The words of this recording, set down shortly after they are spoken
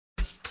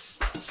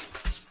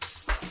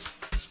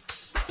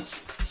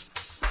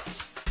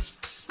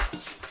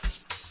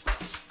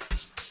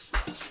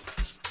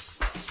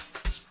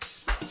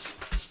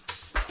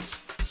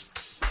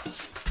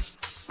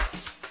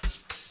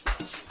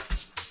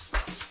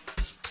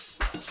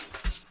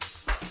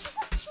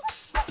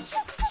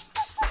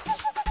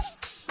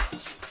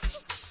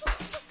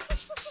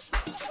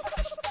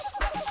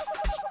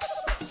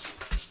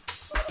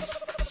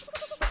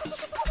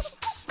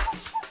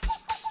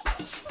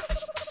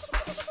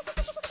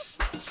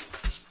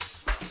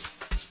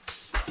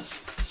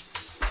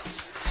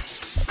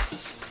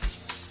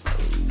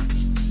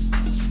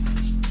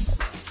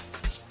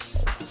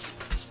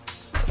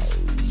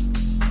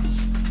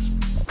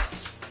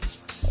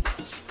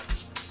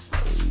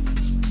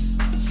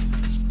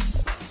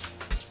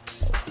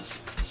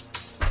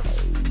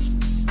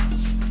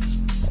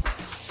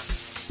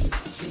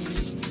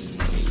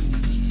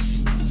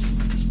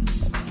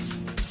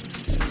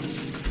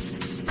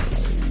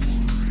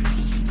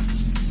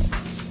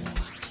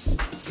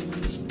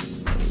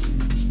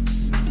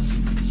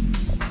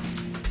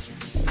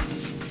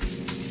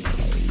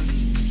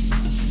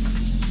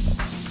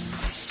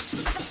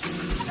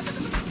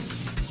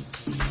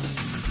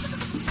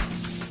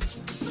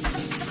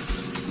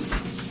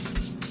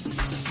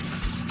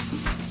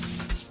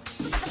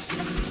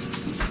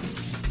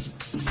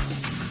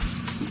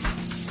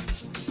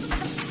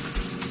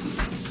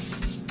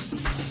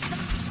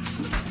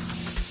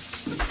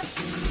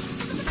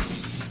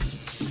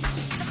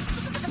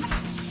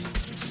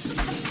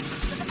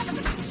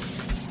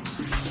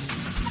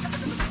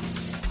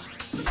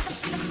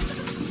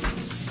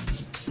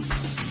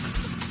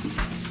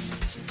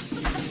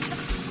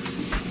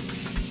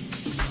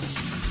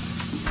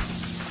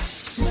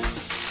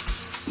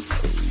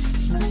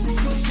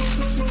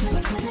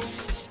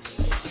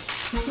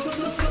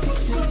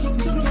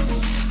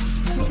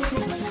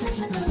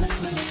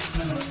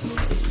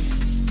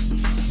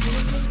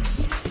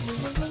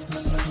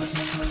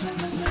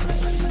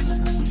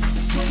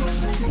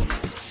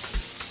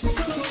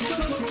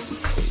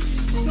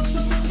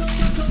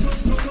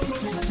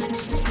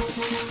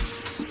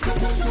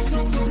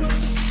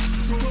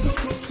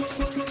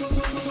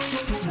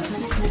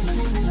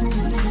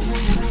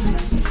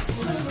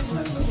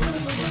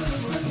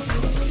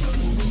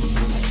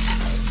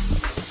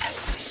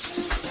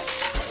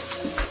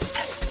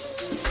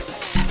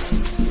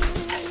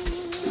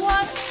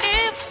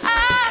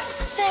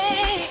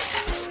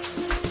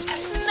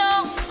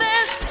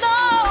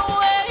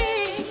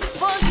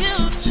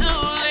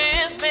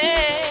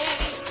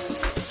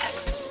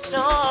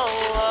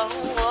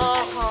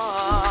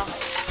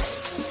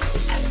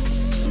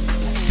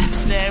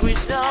There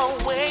is no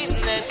way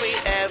that we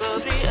ever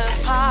be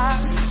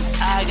apart.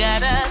 I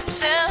gotta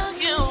tell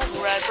you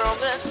right from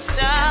the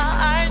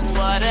start,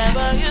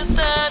 whatever you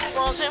thought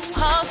was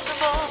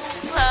impossible,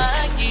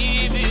 I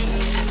give you.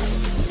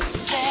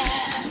 Yeah.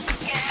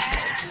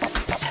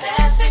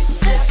 Let's be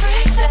the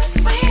freaks that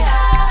we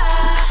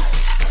are.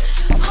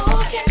 Who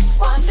cares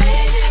what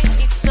they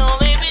think? It's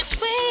only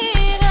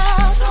between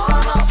us.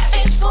 Normal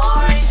is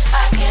boring.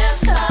 I can't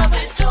stop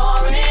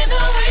adoring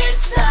the weird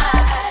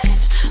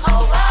sides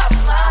of our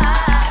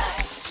lives.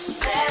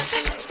 Let's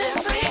be the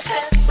freaks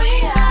that we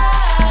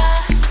are.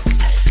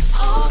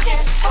 Who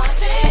cares what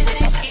they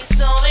think? It's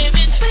only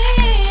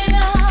between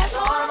us.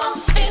 Normal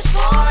is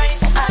boring.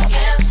 I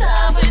can't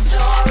stop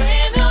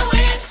adoring the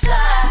weird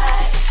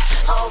sides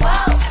of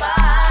our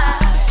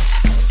lives.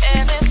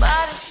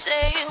 Everybody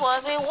say what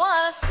they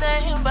wanna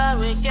say, but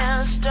we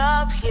can't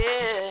stop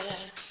here.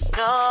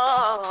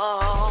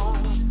 No,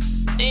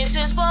 this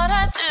is what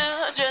I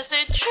do, just to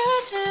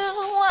true to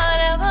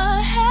whatever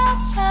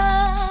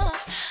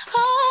happens.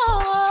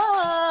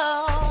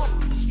 Oh,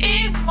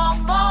 if my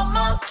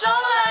mama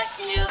don't like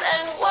you,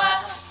 then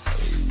what?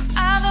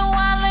 I don't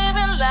want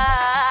living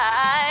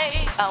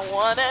life. I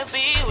wanna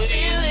be with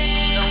you,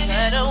 no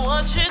matter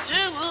what you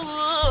do.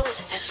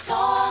 As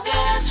long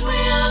as we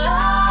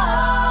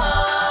love,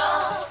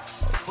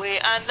 we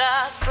are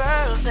not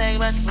perfect,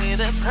 but we're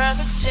the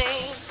perfect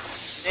team.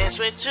 Since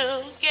we're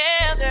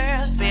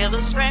together, feel the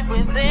strength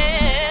within.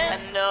 I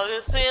know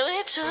you feel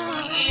it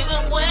too,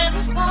 even when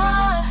we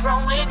fall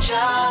from each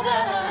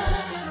other.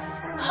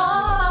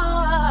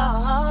 Oh,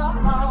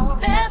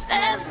 there's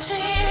and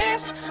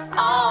tears,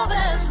 all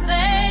these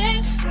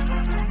things.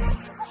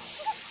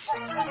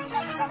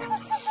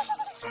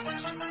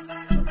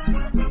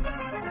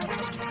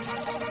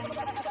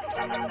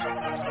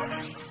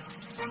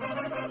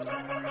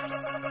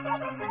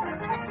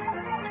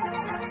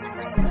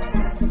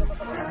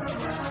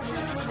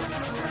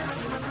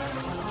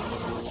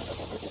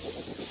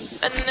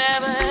 I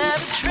never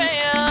ever trade.